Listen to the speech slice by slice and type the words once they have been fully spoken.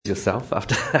yourself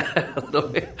after that a little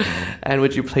bit. And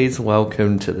would you please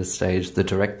welcome to the stage the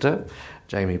director,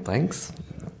 Jamie Blanks,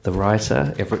 the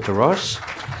writer, Everett DeRoche,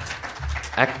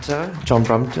 actor, John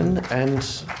Brumpton,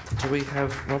 and do we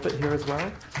have Robert here as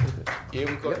well? Yeah,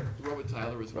 we've got Robert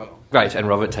Taylor as well. Great, and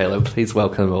Robert Taylor, please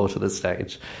welcome them all to the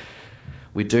stage.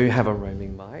 We do have a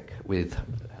roaming mic with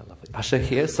our lovely Usher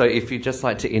here, so if you'd just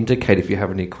like to indicate if you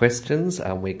have any questions,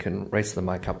 we can raise the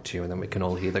mic up to you and then we can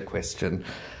all hear the question.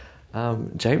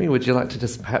 Jamie, would you like to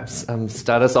just perhaps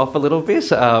start us off a little bit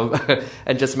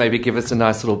and just maybe give us a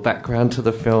nice little background to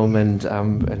the film?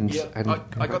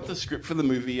 I got the script for the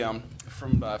movie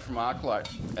from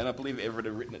ArcLight, and I believe Everett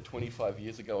had written it 25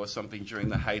 years ago or something during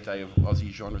the heyday of Aussie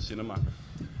genre cinema,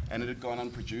 and it had gone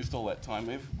unproduced all that time.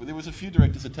 There was a few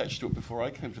directors attached to it before I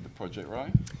came to the project,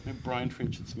 right? Brian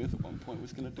Trenchard-Smith at one point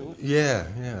was going to do it.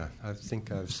 Yeah. I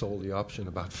think I've sold the option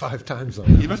about 5 times on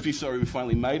it. You must be sorry we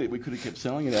finally made it. We could have kept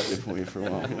selling it out there for you for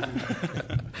a while.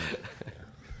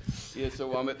 Yeah,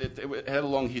 so it had a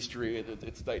long history.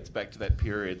 It dates back to that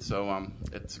period, so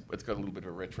it's got a little bit of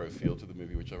a retro feel to the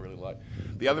movie, which I really like.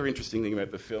 The other interesting thing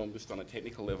about the film, just on a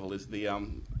technical level, is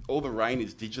all the rain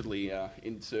is digitally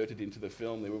inserted into the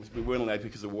film. We weren't allowed,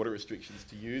 because of water restrictions,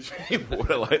 to use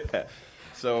water like that.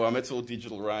 So it's all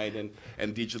digital rain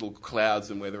and digital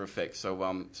clouds and weather effects.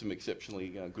 So some exceptionally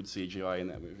good CGI in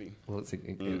that movie. Well,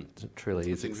 it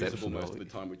truly is exceptional. Most of the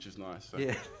time, which is nice. So.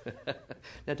 Yeah.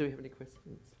 Now, do we have any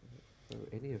questions for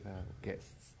any of our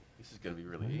guests? This is going to be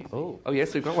really easy. Oh,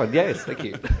 yes, we've got one. Yes, thank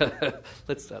you.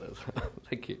 Let's start it.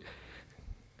 Thank you.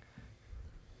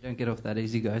 Don't get off that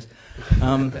easy, guys.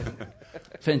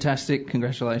 Fantastic.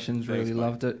 Congratulations. Thanks, really mate.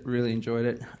 loved it. Really enjoyed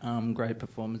it. Great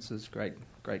performances. Great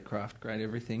craft. Great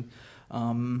everything.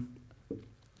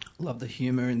 Love the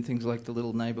humour and things like the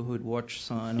little neighbourhood watch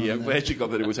sign. Yeah, I'm glad you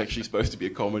got that it was actually supposed to be a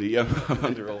comedy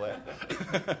under all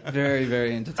that. Very,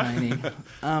 very entertaining.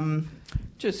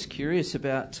 Just curious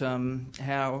about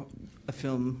how a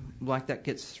film like that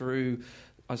gets through.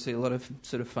 I see a lot of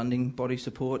sort of funding, body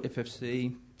support,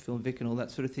 FFC, Film Vic and all that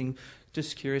sort of thing.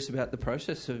 Just curious about the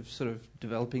process of sort of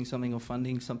developing something or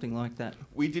funding something like that.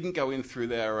 We didn't go in through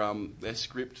their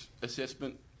script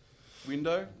assessment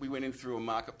window. We went in through a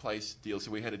marketplace deal,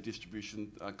 so we had a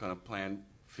distribution kind of plan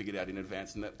figured out in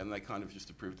advance, and they kind of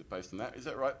just approved it based on that. Is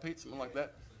that right, Pete? Something like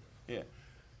that? Yeah.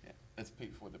 That's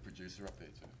Pete Ford, the producer, up there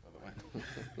too, by the way.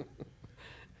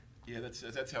 Yeah,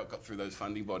 that's how it got through those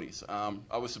funding bodies.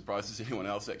 I was surprised as anyone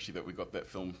else, actually, that we got that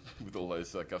film with all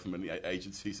those government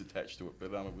agencies attached to it, but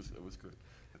it was good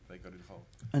that they got involved.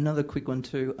 Another quick one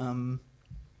too.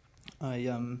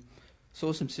 I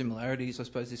saw some similarities. I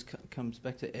suppose this comes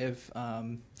back to Ev.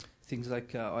 Things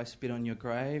like I Spit on Your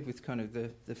Grave with kind of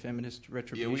the feminist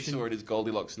retribution. Yeah, we saw it as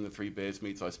Goldilocks and the Three Bears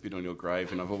meets I Spit on Your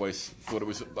Grave, and I've always thought it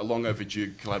was a long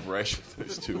overdue collaboration of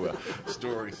those two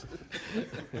stories.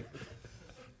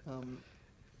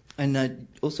 And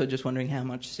also just wondering how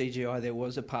much CGI there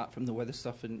was apart from the weather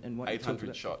stuff and what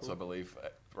 800 shots, I believe,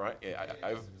 right? Yeah,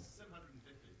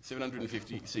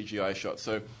 750 CGI shots.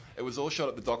 So it was all shot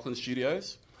at the Dockland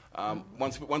Studios.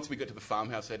 Once we got to the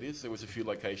farmhouse, that is, there was a few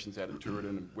locations out in Tooradin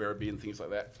and Werribee and things like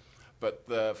that. But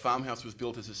the farmhouse was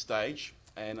built as a stage,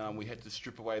 and we had to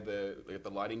strip away the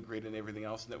lighting grid and everything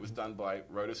else, and that was done by hand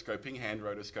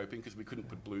rotoscoping, because we couldn't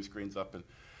put blue screens up, and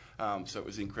so it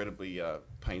was an incredibly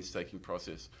painstaking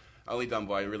process. Only done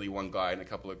by really one guy and a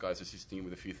couple of guys assisting him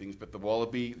with a few things. But the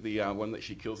wallaby, the one that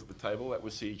she kills at the table, that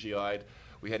was CGI'd.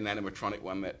 We had an animatronic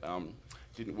one that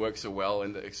didn't work so well,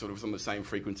 and it sort of was on the same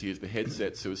frequency as the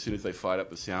headset, so as soon as they fired up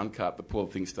the sound card, the poor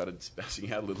thing started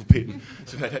spazzing out a little bit,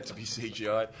 so that had to be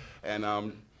CGI'd.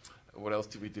 And what else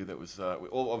did we do that was...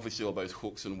 obviously all those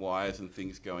hooks and wires and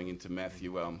things going into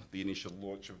Matthew, the initial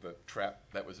launch of the trap,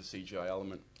 that was a CGI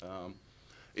element.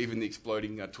 Even the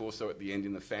exploding torso at the end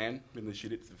in the fan, when the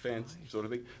shit hits the fan sort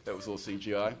of thing, that was all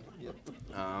CGI.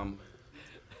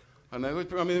 I know.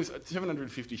 I mean, it was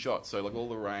 750 shots. So, like all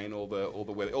the rain, all the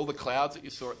weather, all the clouds that you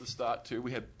saw at the start too.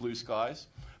 We had blue skies.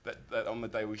 That on the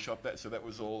day we shot that, so that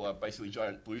was all basically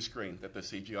giant blue screen that the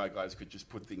CGI guys could just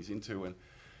put things into. And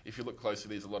if you look closer,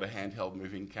 there's a lot of handheld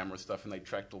moving camera stuff, and they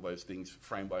tracked all those things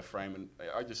frame by frame. And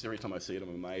I just every time I see it,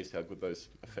 I'm amazed how good those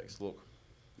effects look.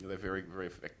 They're very, very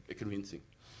convincing.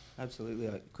 Absolutely.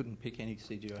 I couldn't pick any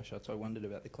CGI shots. I wondered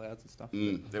about the clouds and stuff.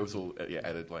 That was all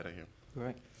added later here.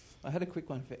 Great. I had a quick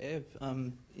one for Ev.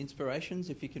 Inspirations,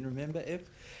 if you can remember, Ev.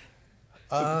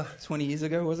 20 years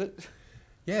ago, was it?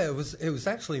 Yeah, it was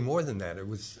actually more than that. It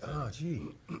was,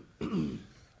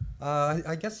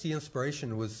 I guess the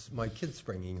inspiration was my kids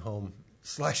bringing home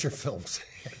slasher films.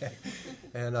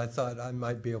 And I thought I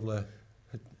might be able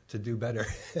to do better.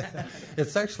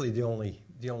 It's actually the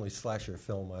the only slasher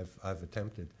film I've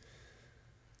attempted.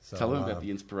 So, Tell them about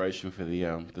the inspiration for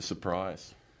the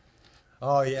surprise.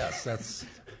 Oh yes, that's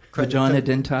Vagina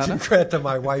dentata? Credit to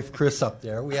my wife Chris up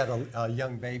there. We had a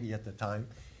young baby at the time,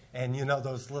 and you know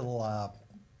those little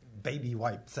baby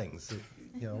wipe things,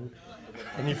 you know.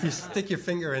 And if you stick your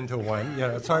finger into one, you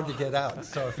know it's hard to get out.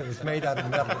 So if it was made out of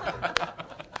metal.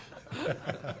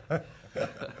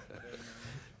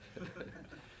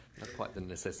 Not quite the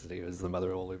necessity as the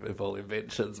mother of all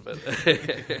inventions, but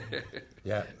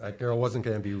Yeah, that girl wasn't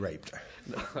going to be raped.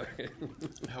 no.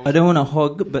 I don't want to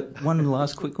hog, but one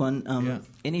last quick one. Yeah.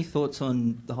 Any thoughts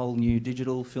on the whole new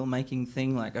digital filmmaking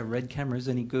thing? Like, are red cameras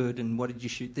any good? And what did you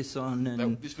shoot this on?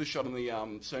 And This was shot on the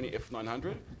Sony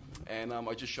F900, and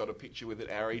I just shot a picture with an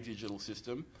ARRI digital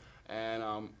system.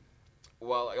 And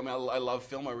well, I mean, I love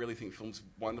film. I really think film's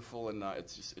wonderful, and I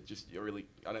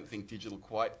don't think digital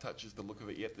quite touches the look of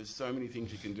it yet. There's so many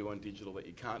things you can do on digital that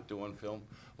you can't do on film,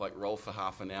 like roll for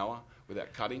half an hour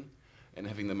without cutting, and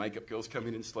having the makeup girls come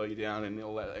in and slow you down, and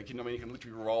all that. Like, you know, I mean, you can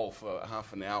literally roll for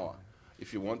half an hour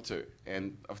if you want to,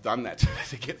 and I've done that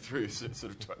to get through sort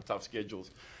of tough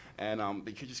schedules. And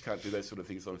but you just can't do those sort of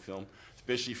things on film,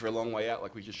 especially for a long way out.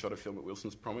 Like we just shot a film at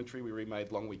Wilson's Promontory. We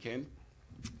remade Long Weekend.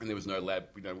 And there was no lab,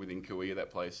 within Kauai,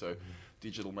 that place, so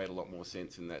digital made a lot more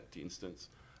sense in that instance.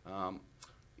 I'm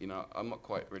not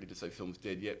quite ready to say film's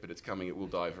dead yet, but it's coming. It will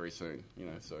die very soon,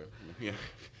 So, yeah,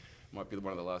 might be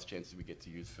one of the last chances we get to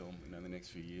use film, in the next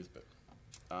few years. But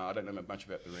I don't know much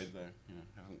about the Red though.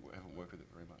 Haven't worked with it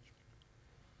very much.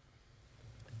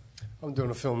 I'm doing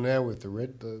a film now with the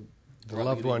Red, the Right,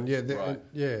 loved one. Yeah, right.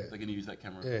 yeah, They're going to use that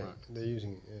camera. yeah. Right. They're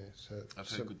using it. Yeah, so I've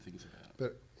heard good things about it.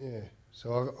 But yeah,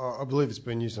 so I believe it's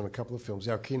been used on a couple of films.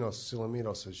 Alkinos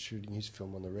Silamidos is shooting his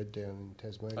film on the Red down in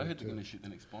Tasmania. I heard they're too. going to shoot the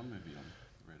next Bond movie on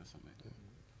the Red or something.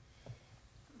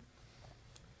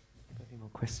 Any more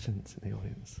questions in the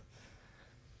audience?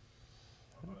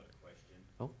 I've got a question.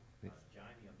 Oh, yes.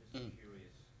 Jamie, I'm just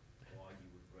curious why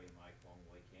you would remake Long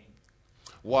Weekend.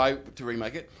 Why to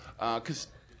remake it? Because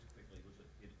Just quickly,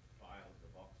 it failed the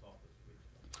box office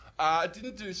originally? it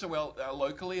didn't do so well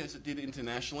locally as it did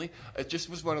internationally. It just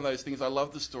was one of those things. I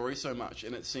love the story so much,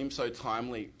 and it seemed so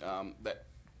timely that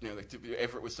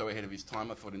Everett was so ahead of his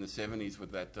time. I thought in the 70s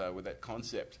with that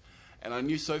concept, and I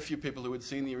knew so few people who had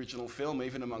seen the original film,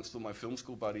 even amongst all my film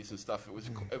school buddies and stuff. It was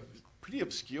pretty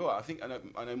obscure. I think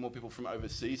I know more people from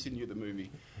overseas who knew the movie,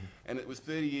 and it was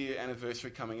 30-year anniversary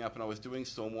coming up, and I was doing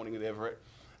Storm Warning with Everett.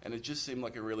 And it just seemed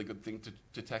like a really good thing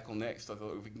to tackle next. I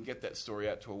thought if we can get that story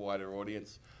out to a wider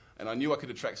audience, and I knew I could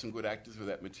attract some good actors with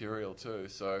that material too.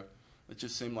 So it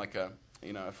just seemed like a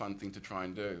fun thing to try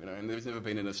and do. And there's never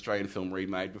been an Australian film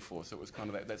remade before, so it was kind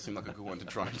of that seemed like a good one to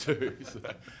try and do. So.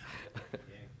 Yeah,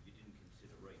 you didn't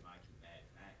consider remaking Mad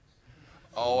Max.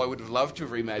 Oh, I would have loved to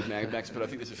have remade Mad Max, but I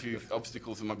think there's a few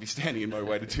obstacles that might be standing in my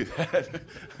way to do that. Now you're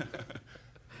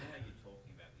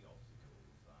talking about the obstacles,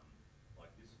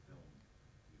 like this film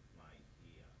you've made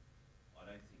here, I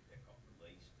don't think that got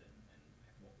released, and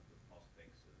what would the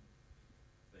prospects be of,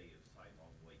 say,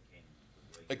 Long Weekend?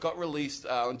 It got released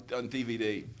on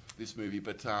DVD, this movie,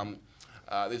 but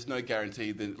there's no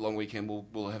guarantee that Long Weekend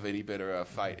will have any better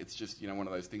fate. It's just one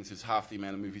of those things. There's half the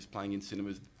amount of movies playing in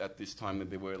cinemas at this time than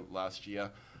there were last year.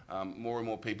 More and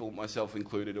more people, myself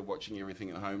included, are watching everything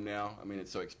at home now. I mean,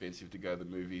 it's so expensive to go to the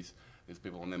movies. There's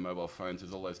people on their mobile phones.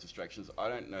 There's all those distractions. I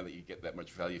don't know that you get that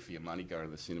much value for your money going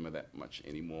to the cinema that much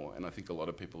anymore. And I think a lot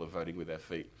of people are voting with their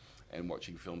feet and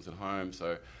watching films at home.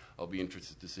 So I'll be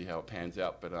interested to see how it pans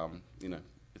out. But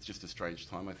it's just a strange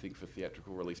time, I think, for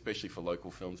theatrical release, especially for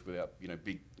local films without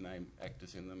big name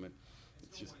actors in them. And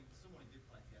it's just.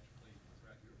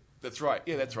 That's right.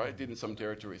 Yeah, that's right. It did in some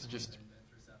territories. Just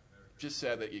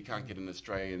sad that you can't get an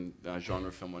Australian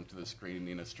genre film onto the screen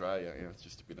in Australia. It's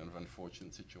just a bit of an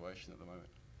unfortunate situation at the moment.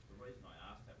 The reason I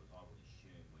asked that was I would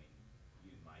assume when you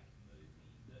make a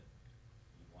movie that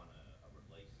you want a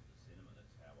release at the cinema.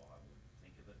 That's how I would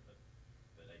think of it. But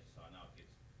as I know it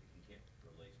can get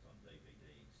released on DVD,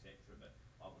 etc. But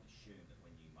I would assume that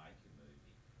when you make a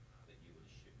movie, that you would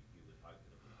hope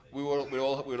that it would be.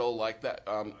 We'd all like that.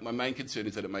 My main concern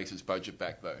is that it makes its budget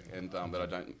back, though, and that I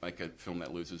don't make a film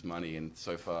that loses money. And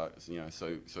so far,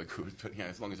 so good. But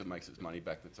as long as it makes its money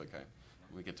back, that's okay.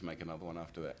 We get to make another one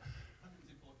after that. I think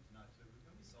it's important to note too.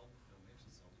 When we sold the film, we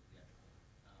actually sold it theatrical.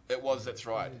 It was. That's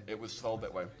right. It was sold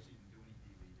that way. We actually didn't do any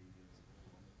DVD deals at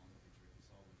all on the picture. It was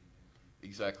sold with the intent to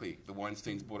be. Exactly. The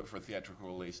Weinsteins bought it for a theatrical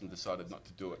release and decided not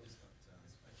to do it. Just got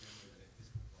generally their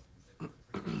fiscal problems. They're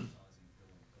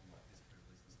pre-advertising film like this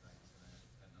pre-release in the States is going to add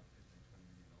another $15-20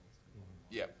 million to the bottom line.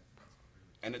 Yeah. That's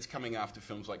really And it's coming after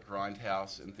films like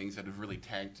Grindhouse and things that have really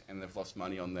tanked, and they've lost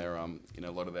money on their, a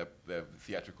lot of their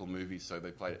theatrical movies, so they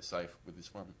played it safe with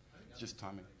this one. It's just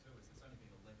timing. It's only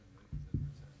been 11 movies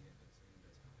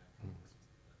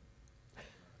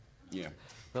that have returned yet. Yeah.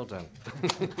 Well done.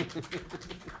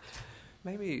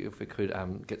 Maybe if we could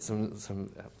get some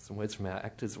words from our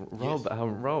actors. Rob, Yes.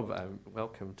 Rob,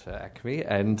 welcome to ACME.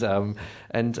 And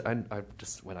I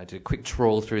just, when I did a quick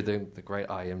trawl through the great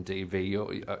IMDb,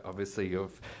 obviously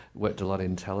you've worked a lot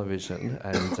in television,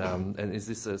 and is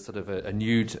this a sort of a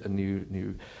new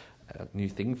thing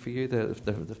for you,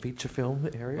 the feature film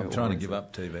area? I'm trying to give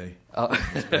up TV.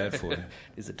 It's bad for you.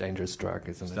 It's a dangerous drug,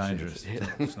 isn't It's it? dangerous.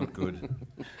 It's not good.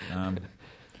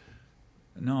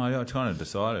 No, I kind of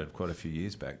decided quite a few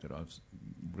years back that I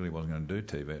really wasn't going to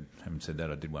do TV. Having said that,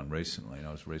 I did one recently.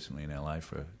 I was recently in LA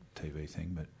for a TV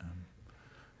thing, but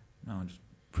no, I just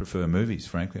prefer movies,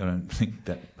 frankly. I don't think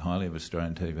that highly of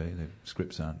Australian TV. The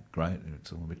scripts aren't great.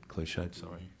 It's all a bit cliched,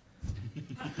 sorry.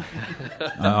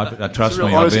 Trust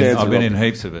me, I've been in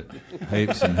heaps of it.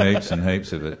 Heaps and heaps and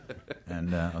heaps of it.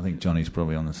 And I think Johnny's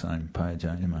probably on the same page,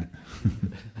 aren't you, mate?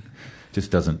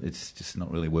 It's just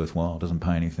not really worthwhile. It doesn't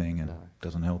pay anything and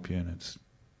doesn't help you, and it's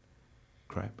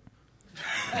crap.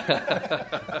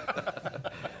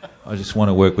 I just want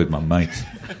to work with my mates.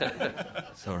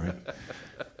 Sorry.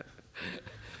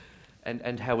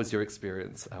 And how was your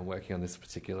experience working on this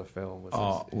particular film?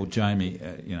 Well, Jamie,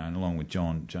 and along with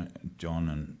John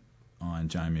and I and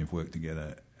Jamie have worked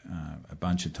together a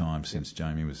bunch of times since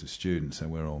Jamie was a student, so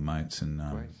we're all mates. And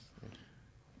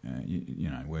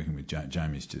working with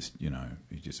Jamie's just,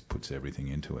 he just puts everything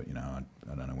into it. I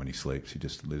don't know when he sleeps; he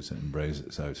just lives it and breathes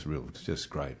it. So it's just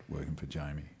great working for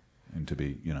Jamie, and to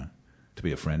be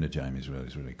a friend of Jamie's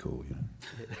is really cool.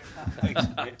 Thanks.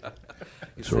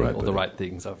 You're saying all the right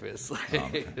things, obviously.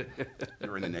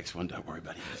 You're in the next one, don't worry,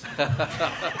 buddy.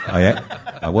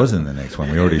 I was in the next one.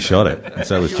 We already shot it, and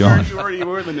so was John. You already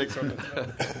were in the next one.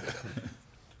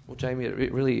 Well, Jamie,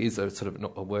 it really is a sort of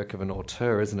a work of an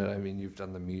auteur, isn't it? I mean, you've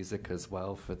done the music as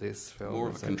well for this film. More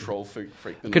of a control freak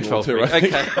than control an auteur,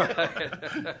 freak. I think.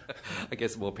 Okay. I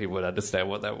guess more people would understand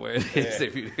what that word is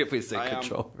if we say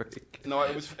control freak. No,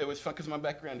 it was fun because my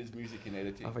background is music and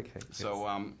editing. Oh, okay. So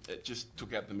it just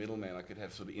took out the middleman. I could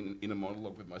have sort of inner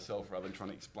monologue with myself rather than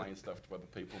trying to explain stuff to other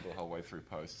people the whole way through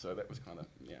post. So that was kind of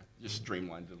just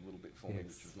streamlined it a little bit for me,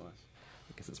 which was nice.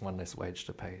 I guess it's one less wage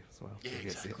to pay as well. Yeah,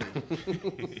 exactly.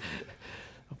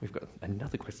 We've got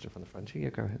another question from the front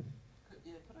here. Go ahead.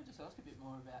 Could I just ask a bit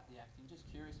more about the acting? Just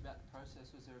curious about the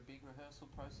process. Was there a big rehearsal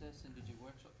process, and did you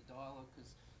workshop the dialogue?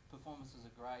 Because performances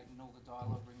are great, and all the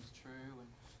dialogue rings true.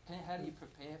 And how do you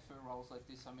prepare for roles like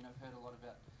this? I mean, I've heard a lot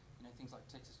about things like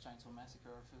Texas Chainsaw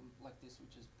Massacre, or a film like this,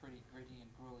 which is pretty gritty and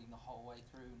grueling the whole way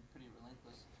through, and pretty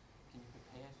relentless. Can you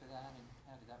prepare for that, and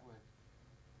how did that work?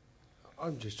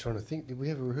 I'm just trying to think. Did we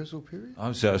have a rehearsal period?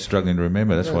 I'm struggling to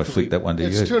remember. That's why I flicked that one to you.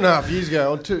 It's 2.5 years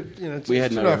ago. We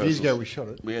had no 2.5 years ago we shot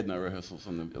it. We had no rehearsals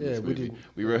on this we movie. did.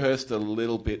 We rehearsed a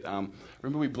little bit.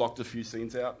 Remember we blocked a few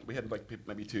scenes out? We had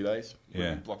maybe 2 days.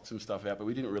 Yeah. We blocked some stuff out, but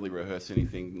we didn't really rehearse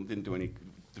anything. Didn't do any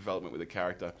development with the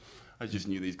character. I just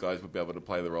knew these guys would be able to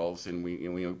play the roles, and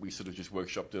we sort of just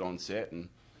workshopped it on set, and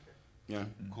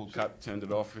cool cut, turned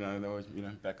it off. They were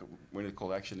back when it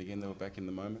called action again. They were back in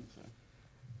the moment. So.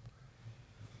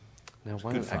 Now,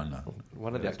 one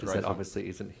of the actors that obviously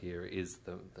isn't here is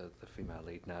the female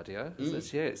lead, Nadia.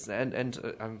 Yes, and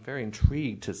I'm very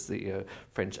intrigued to see a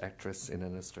French actress in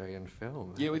an Australian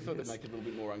film. Yeah, we thought it'd make it a little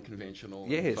bit more unconventional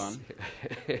and fun.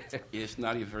 Yes,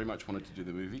 Nadia very much wanted to do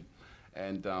the movie,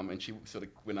 and she sort of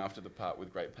went after the part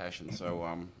with great passion. So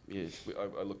I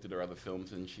looked at her other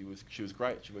films, and she was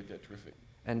great. She worked out terrific.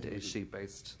 And is she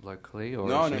based locally? Or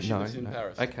No, she lives in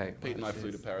Paris. Okay. Pete and I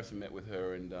flew to Paris and met with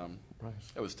her, and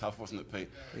it was tough, wasn't it, Pete?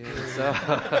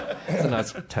 Yeah, it's a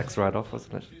nice tax write-off,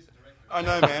 wasn't it? I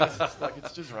know, man.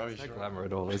 It's just rubbish. No glamour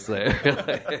at all, is there?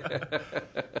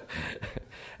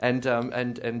 and there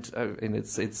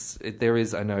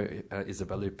is. I know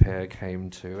Isabelle Huppert came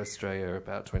to Australia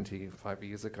about 25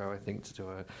 years ago, I think,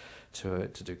 to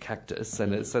do Cactus,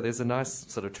 and so there's a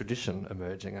nice sort of tradition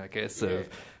emerging, I guess, of.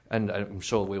 And I'm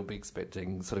sure we'll be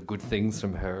expecting sort of good things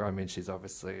from her. I mean, she's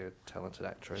obviously a talented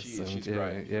actress. She's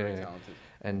great. Very talented.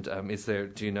 And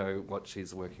do you know what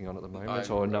she's working on at the moment?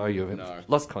 You've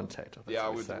lost contact? Yeah,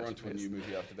 we're on to a new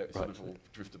movie after that. Sort of all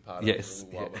drift apart. Yes.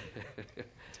 For a little while,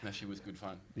 no, she was good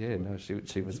fun. Yeah, no,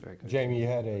 she was very good. Jamie, you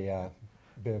had a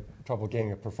bit of trouble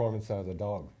getting a performance out of the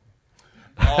dog.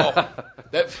 Oh,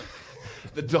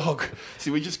 the dog.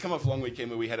 See, we just come off a long weekend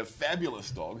where we had a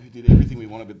fabulous dog who did everything we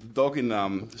wanted. But the dog in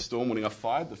Storm Warning, I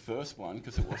fired the first one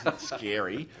because it wasn't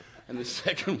scary. And the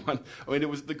second one, I mean,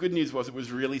 the good news was it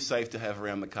was really safe to have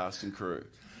around the cast and crew.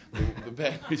 The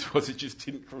bad news was it just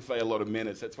didn't convey a lot of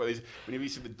menace. That's why whenever you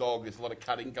see the dog, there's a lot of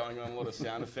cutting going on, a lot of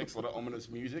sound effects, a lot of ominous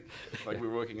music. Like we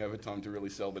were working overtime to really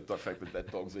sell the fact that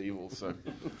that dog's evil. So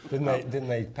Didn't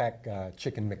they pack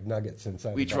chicken McNuggets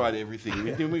inside? we the dog? tried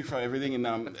everything. We tried everything,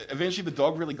 and eventually the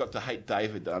dog really got to hate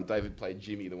David. David played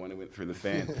Jimmy, the one who went through the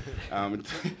fan.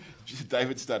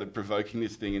 David started provoking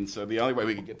this thing, and so the only way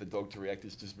we could get the dog to react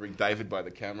is just bring David by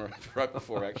the camera right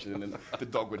before action, and then the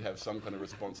dog would have some kind of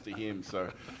response to him.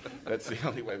 So that's the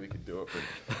only way we could do it,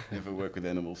 but never work with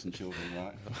animals and children,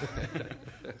 right?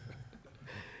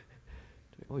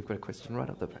 Oh, we've got a question right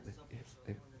up the back there.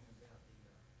 Yes.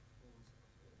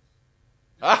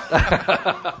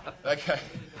 Okay.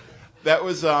 That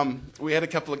was, we had a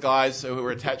couple of guys who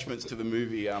were attachments to the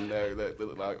movie.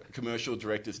 They're commercial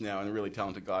directors now and really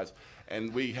talented guys.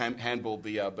 And we handballed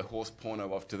the horse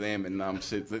porno off to them and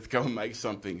said, let's go and make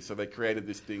something. So they created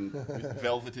this thing,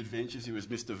 Velvet Adventures. He was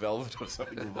Mr. Velvet or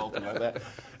something revolting like that.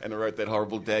 And I wrote that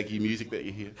horrible daggy music that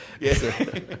you hear. Yeah.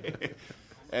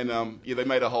 And they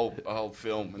made a whole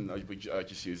film, and I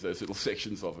just used those little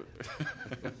sections of it.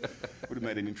 Would have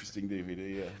made an interesting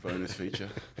DVD bonus feature.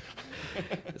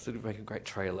 This would make a great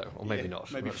trailer, or maybe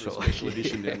not. Maybe I'm not for sure. a special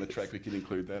edition down the track, we can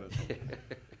include that as well.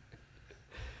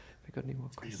 Have we got any more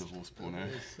Here's questions? the horse porno.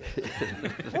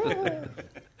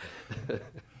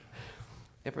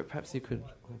 Yeah, but perhaps you could.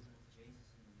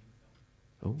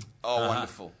 Oh, Oh,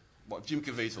 wonderful! What, Jim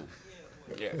Caviezel?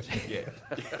 Yeah.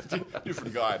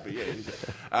 Different guy, but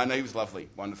yeah. No, he was lovely,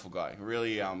 wonderful guy.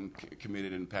 Really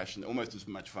committed and passionate. Almost as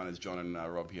much fun as John and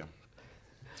Rob here.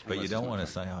 But you Almost don't as want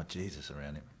to much say, "Oh, Jesus,"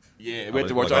 around him. Yeah, we had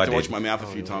to Like watch. I had I to watch did. my mouth a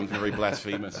few times. Very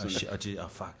blasphemous. Oh,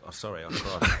 fuck! Oh, sorry, I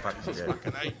cried. Fuck,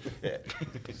 Yeah.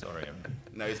 sorry.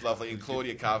 No, he's lovely. And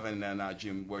Claudia Carvin and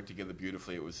Jim worked together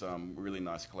beautifully. It was a really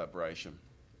nice collaboration.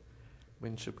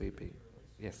 when should we be?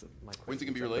 Yes, my question. When's it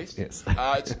going to be released? Yes.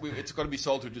 It's got to be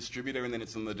sold to a distributor, and then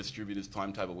it's on the distributor's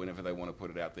timetable whenever they want to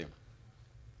put it out there.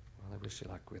 Well, I wish you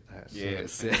luck with that. Yeah,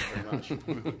 Yes. thank you very much. We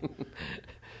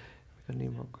got any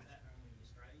more questions?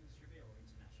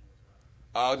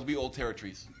 It'll be all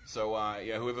territories. So,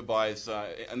 whoever buys,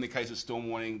 in the case of Storm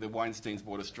Warning, the Weinsteins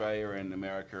bought Australia and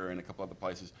America and a couple other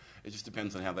places. It just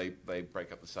depends on how they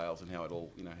break up the sales and how it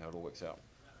all works out.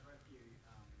 I read a few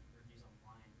reviews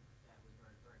online that was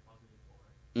very, very positive for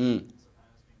it. Mm. So I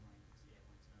was been wanting to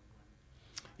know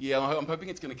when. Yeah, I'm hoping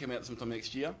it's going to come out sometime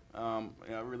next year.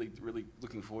 Really, really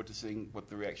looking forward to seeing what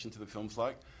the reaction to the film's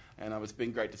like. And it's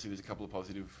been great to see there's a couple of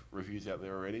positive reviews out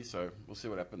there already. So we'll see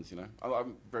what happens.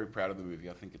 I'm very proud of the movie.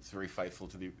 I think it's very faithful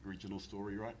to the original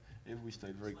story. Right? We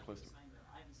stayed very close to it.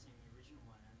 I haven't seen the original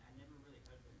one, and I never really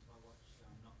heard of it until I watched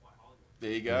Not Quite Hollywood.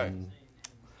 There you go. And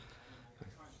I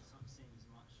tried to see as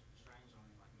much strange on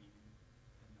it, like me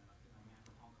and Man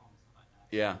from Hong Kong and stuff like that.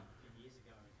 Yeah. A few years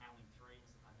ago, and Howling 3 and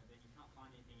stuff like that. But you can't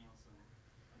find anything else on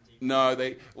DVD. No,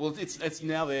 it's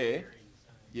now there.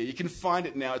 Yeah, you can find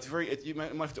it now. It's you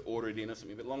might have to order it in or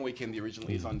something. But Long Weekend, the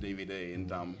originally is on DVD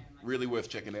and really worth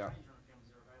checking out.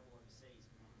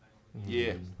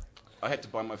 Yeah, I had to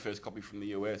buy my first copy from the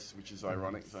US, which is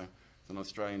ironic. So it's an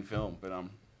Australian film, but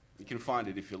you can find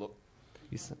it if you look.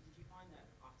 You said, Did you find that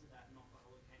after that Not Quite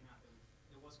Hollywood came out,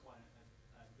 there was quite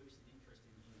a boosted interest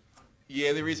in kind of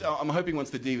Yeah, there is. I'm hoping once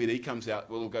the DVD comes out,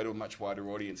 we'll go to a much wider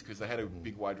audience because they had a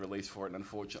big wide release for it, and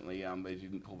unfortunately, they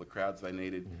didn't pull the crowds they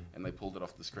needed, and they pulled it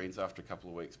off the screens after a couple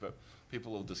of weeks. But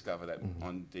people will discover that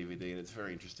on DVD, and it's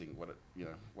very interesting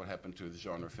what happened to the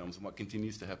genre films and what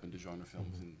continues to happen to genre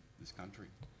films in this country.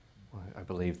 well, I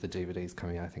believe the DVD is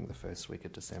coming out, I think, the first week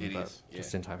of December, It is, yeah.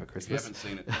 just in time for If you Christmas. haven't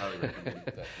seen it, I highly recommend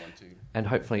that one too. And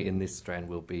hopefully in this strand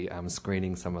we'll be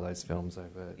screening some of those films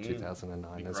over Be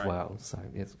 2009 as great. well. So,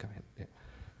 yes, go ahead. Yeah.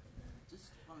 Just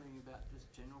wondering about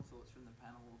just general thoughts from the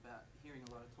panel about hearing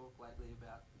a lot of talk lately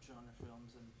about genre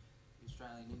films and the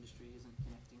Australian industry isn't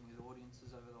connecting with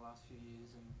audiences over the last few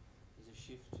years, and there's a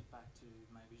shift back to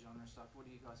maybe genre stuff. What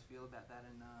do you guys feel about that?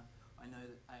 And I know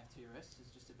that AFTRS is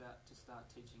just about to start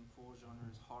teaching 4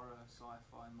 genres: horror,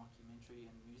 sci-fi, mockumentary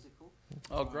and musical.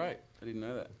 Oh, great. I didn't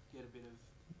know that. Get a bit of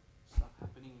stuff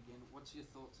happening again. What's your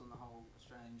thoughts on the whole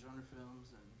Australian genre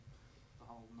films and the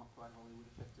whole Not Quite Hollywood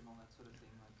effect and all that sort of thing?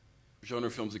 Like,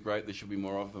 Genre films are great. There should be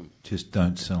more of them. Just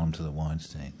don't sell them to the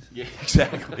Weinsteins. Yeah,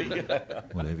 exactly.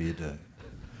 Whatever you do.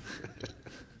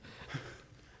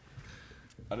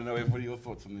 I don't know, Ev, what are your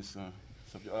thoughts on this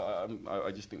subject?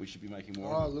 I just think we should be making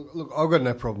more. Oh, look, I've got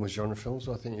no problem with genre films.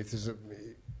 I think if there's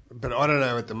but I don't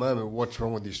know at the moment what's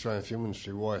wrong with the Australian film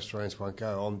industry. Why Australians won't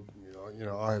go?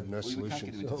 I have no We can't get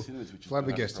solution. them into cinemas, which is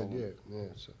Flabbergasted, perhaps a problem. yeah.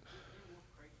 So.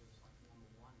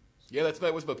 Yeah,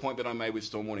 that was the point that I made with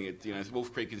Storm Warning.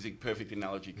 Wolf Creek is a perfect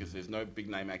analogy because there's no big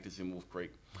name actors in Wolf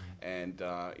Creek, and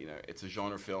it's a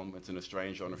genre film. It's an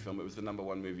Australian genre film. It was the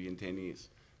 #1 movie in 10 years,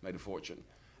 made a fortune,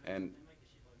 and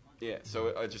yeah.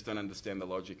 So I just don't understand the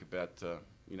logic about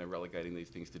relegating these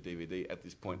things to DVD at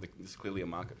this point. There's clearly a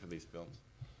market for these films,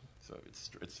 so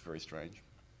it's very strange.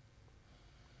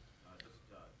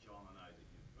 John, I know that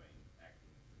you've been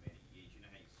acting for many years. You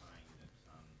know how you're saying that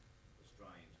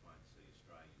Australians won't see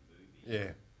Australian movies?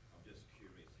 Yeah. I'm just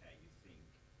curious how you think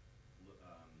the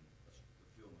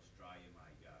film Australia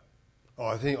may go.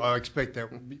 I expect that.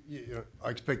 I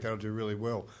expect that'll do really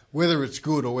well, whether it's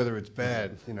good or whether it's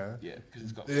bad. Yeah, because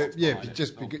it's got.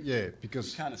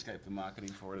 Because you can't escape the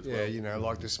marketing for it as well. Yeah,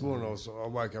 like this morning, I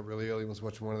woke up really early and was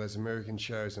watching one of those American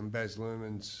shows, and Baz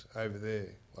Luhrmann's over there,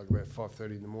 like about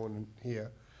 5:30 in the morning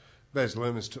here. Baz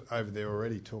Luhrmann's over there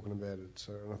already talking about it,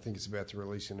 and I think it's about to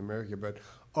release in America. But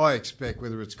I expect,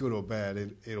 whether it's good or bad,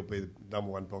 it'll be the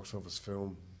 #1 box office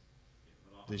film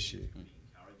this year.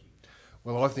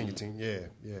 Well, I think it's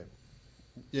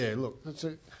Look,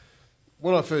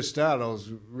 when I first started, I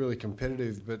was really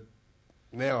competitive, but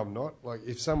now I'm not. Like,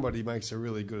 if somebody makes a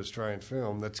really good Australian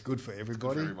film, that's good for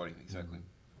everybody. Good for everybody, exactly.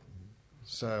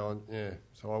 So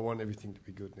I want everything to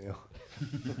be good now.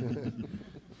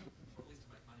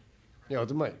 Yeah,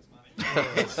 to make.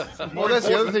 Well, that's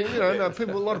the other thing.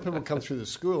 A lot of people come through the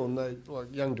school and they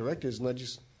like young directors and they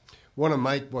just want to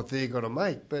make what they're got to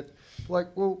make. But where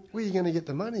are you going to get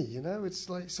the money? It's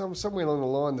like somewhere along the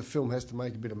line the film has to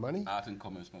make a bit of money. Art and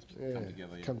commerce must come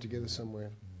together. Yeah. Come together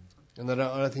somewhere, and I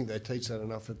don't think they teach that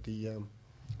enough at the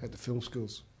film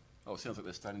schools. Oh, it sounds like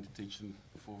they're starting to teach them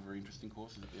 4 very interesting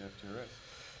courses at the FTRS.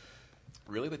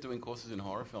 Really, they're doing courses in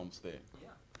horror films there. Yeah.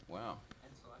 Wow.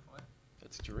 And sci-fi.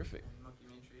 That's terrific.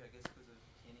 Documentary, I guess, because of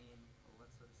Kenny and all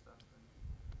that sort of stuff, and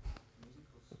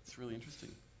musicals. That's really interesting.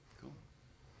 Cool.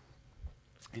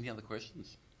 Any other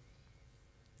questions?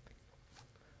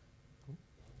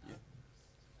 Yeah.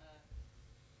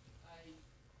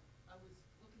 I was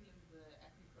looking in the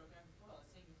acting program before. I was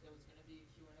seeing if there was going to be a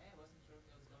Q&A. I wasn't sure if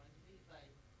there was going to be. If I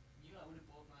knew, I would have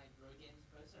bought my Grow Games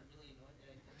poster. I'm really annoyed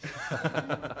that I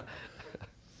didn't.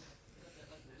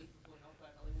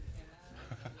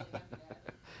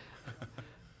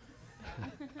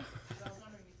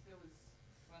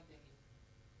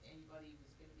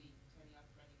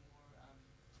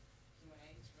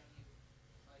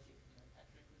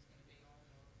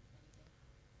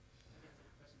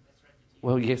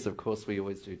 Well, yes, of course, we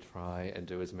always do try and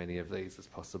do as many of these as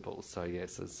possible. So,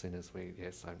 yes, as soon as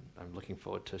I'm looking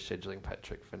forward to scheduling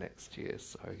Patrick for next year.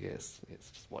 So, yes,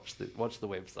 just watch the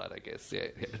website, I guess, yeah.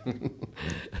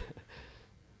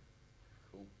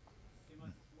 Cool.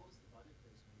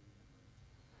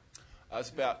 It's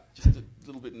about just a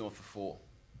little bit north of 4.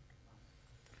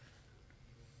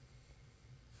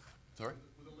 Sorry?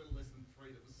 With a little less than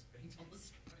 3 that was spent on the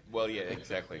screen. Well, yeah,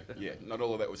 exactly. Yeah, not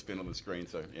all of that was spent on the screen,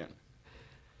 so, yeah.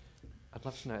 I'd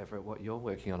love to know, Everett, what you're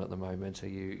working on at the moment.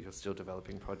 You're still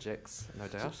developing projects, no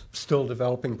doubt? Still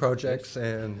developing projects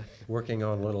and working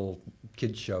on a little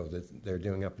kids show that they're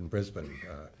doing up in Brisbane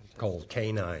called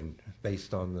Canine,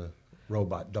 based on the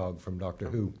robot dog from Doctor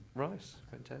Who. Right,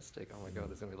 fantastic. Oh my God,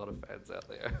 there's going to be a lot of fans out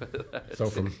there. So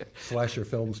from slasher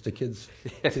films to kids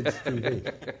TV.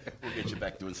 We'll get you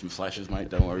back doing some slashes, mate.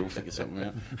 Don't worry, we'll figure something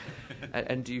out.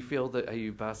 And do you feel that, are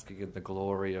you basking in the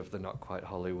glory of the not quite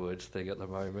Hollywood thing at the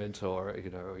moment, or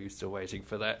are you still waiting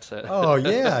for that? Oh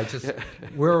yeah,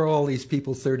 where are all these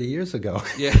people 30 years ago?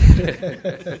 Yeah.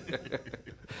 It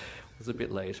was a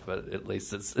bit late, but at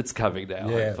least it's coming now,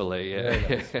 hopefully.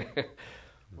 Yeah.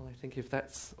 Well, I think if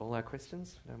that's all our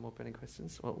questions, no more burning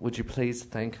questions, well, would you please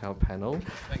thank our panel?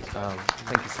 Thank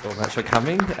you so much for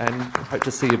coming, and hope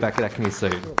to see you back at Acme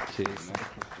soon. Cheers.